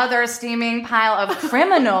garbage. other steaming pile of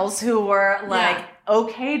criminals who were like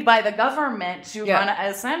okayed by the government to run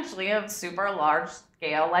essentially a super large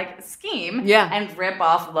scale like scheme and rip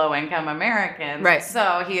off low income Americans. Right.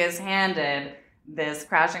 So he is handed this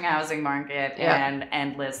crashing housing market and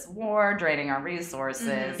endless war draining our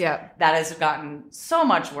resources that has gotten so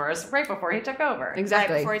much worse right before he took over.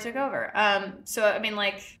 Exactly. Right before he took over. So I mean,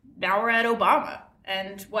 like, now we're at Obama.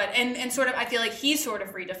 And sort of, I feel like he sort of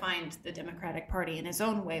redefined the Democratic Party in his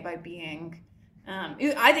own way by being,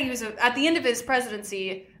 I think he was, at the end of his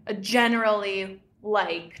presidency, a generally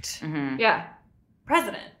liked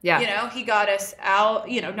president. Yeah. You know, he got us out,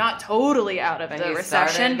 you know, not totally out of the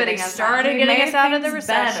recession, but he started getting us out of the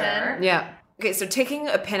recession. Better. Yeah. Okay, so taking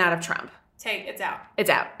a pin out of Trump. It's out. It's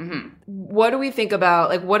out. Mm-hmm. What do we think about,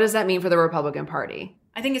 like, what does that mean for the Republican Party?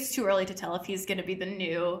 I think it's too early to tell if he's going to be the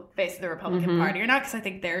new face of the Republican Party or not, because I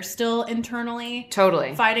think they're still internally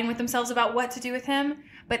fighting with themselves about what to do with him.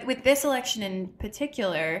 But with this election in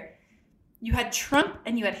particular, you had Trump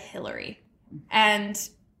and you had Hillary. And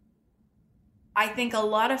I think a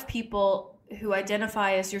lot of people who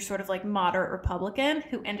identify as your sort of like moderate Republican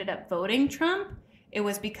who ended up voting Trump, it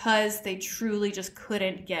was because they truly just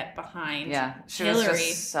couldn't get behind Hillary.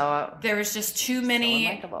 Was just there was just too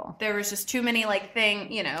many. So there was just too many like things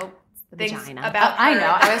vagina. about. I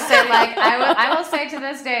know. I would say like I will say to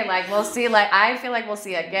this day, like we'll see. Like I feel like we'll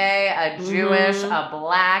see a gay, a Jewish, a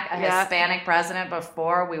black, a Hispanic president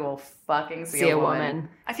before we will fucking see a woman.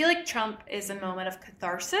 I feel like Trump is a moment of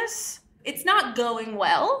catharsis. It's not going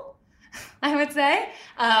well. I would say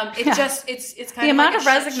it's kind the of amount like of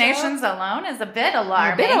resignations alone is a bit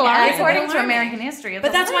alarming. According to American history.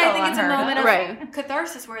 But that's why I think it's a moment of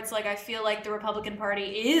catharsis where it's like I feel like the Republican Party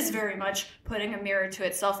is very much putting a mirror to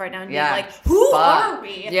itself right now and being like, who are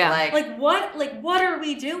we? Yeah. Like what are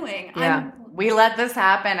we doing? Yeah. We let this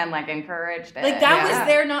happen and like encouraged it. Like that was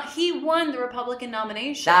there not he won the Republican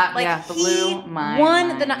nomination. That like blew my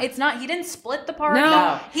won mind. It's not he didn't split the party.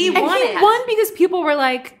 No. He won it. He won because people were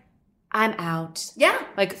like, I'm out. Yeah.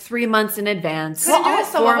 Like 3 months in advance. Well,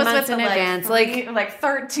 also 4 months in advance. Like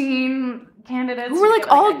 13 candidates. Who were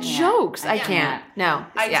like all jokes. I can't. No.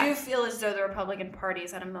 I do feel as though the Republican Party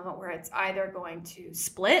is at a moment where it's either going to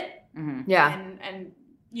split. Mm-hmm. Yeah. And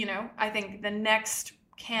you know, I think the next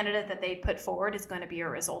candidate that they put forward is going to be a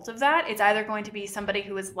result of that. It's either going to be somebody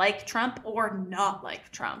who is like Trump or not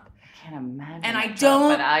like Trump. I can't imagine. And I don't.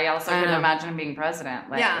 But I also couldn't imagine him being president.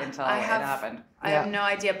 Until it happened. I have no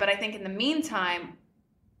idea. But I think in the meantime,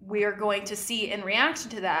 we are going to see in reaction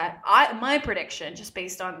to that, my prediction, just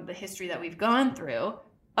based on the history that we've gone through,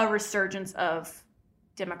 a resurgence of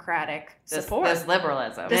Democratic support. This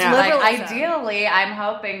liberalism. Liberalism. Like, ideally, I'm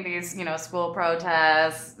hoping these, school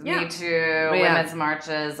protests, Me Too, women's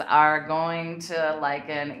marches are going to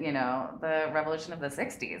liken, the revolution of the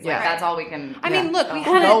 60s. Like, that's all we can look, we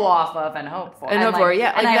go off of and hope for. And hope for,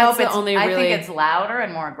 And I hope I think it's louder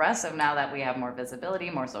and more aggressive now that we have more visibility,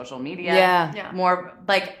 more social media, more,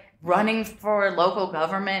 like, running for local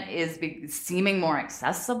government is seeming more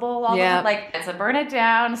accessible. It's a burn it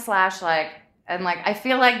down / and I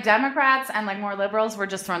feel like Democrats and more liberals were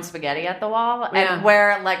just throwing spaghetti at the wall, and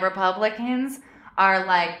where Republicans are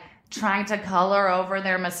trying to color over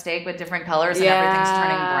their mistake with different colors and everything's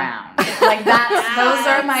turning brown. Those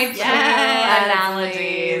are my two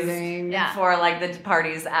analogies for the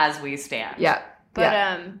parties as we stand. Yeah,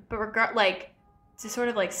 but to sort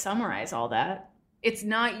of summarize all that. It's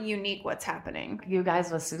not unique what's happening. You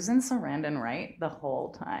guys, was Susan Sarandon right the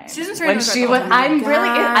whole time? Susan Sarandon was right the whole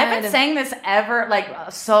time. I've been saying this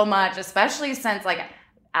so much, especially since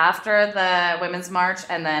after the Women's March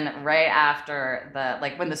and then right after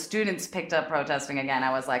when the students picked up protesting again,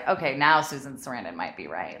 I was like, okay, now Susan Sarandon might be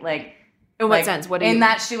right. In what sense? What do you mean?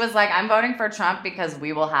 That she was like, I'm voting for Trump because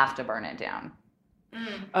we will have to burn it down.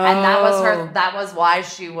 And that was why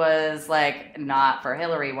she was not for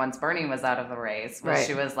Hillary once Bernie was out of the race.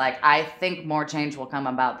 She was like, I think more change will come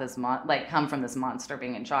about this come from this monster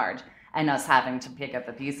being in charge and us having to pick up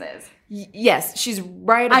the pieces. Yes, she's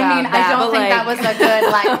right about that. I don't think that was a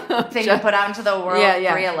good thing to put out into the world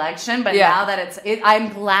pre-election, but now that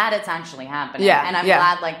I'm glad it's actually happening. Yeah, and I'm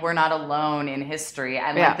glad we're not alone in history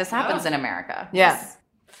and this happens in America. Yes.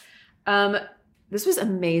 This was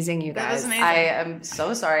amazing, you guys. That was amazing. I am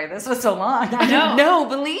so sorry. This was so long. No,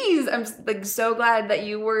 please. I'm so glad that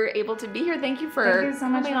you were able to be here. Thank you for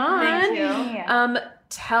coming on. Thank you.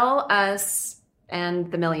 Tell us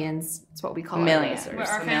and the millions. It's what we call millions. Our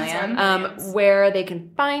fans where they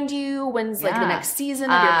can find you. When's the next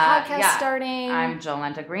season of your podcast starting? I'm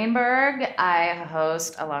Jolenta Greenberg. I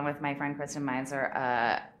host, along with my friend Kristen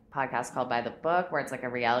Meinzer, podcast called By the Book, where it's like a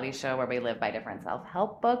reality show where we live by different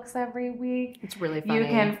self-help books every week. It's really funny. You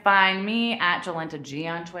can find me at Jolenta G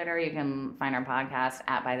on Twitter. You can find our podcast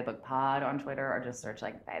at By the Book Pod on Twitter, or just search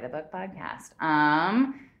like By the Book Podcast.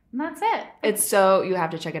 And that's it. It's so, you have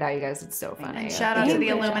to check it out, you guys. It's so funny. And shout out to the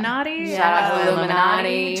Illuminati. Yeah. Shout out to the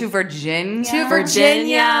Illuminati. To Virginia. To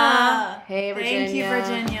Virginia. Hey, Virginia. Thank you,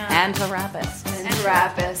 Virginia. And to rapists. And to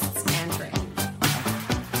rapists.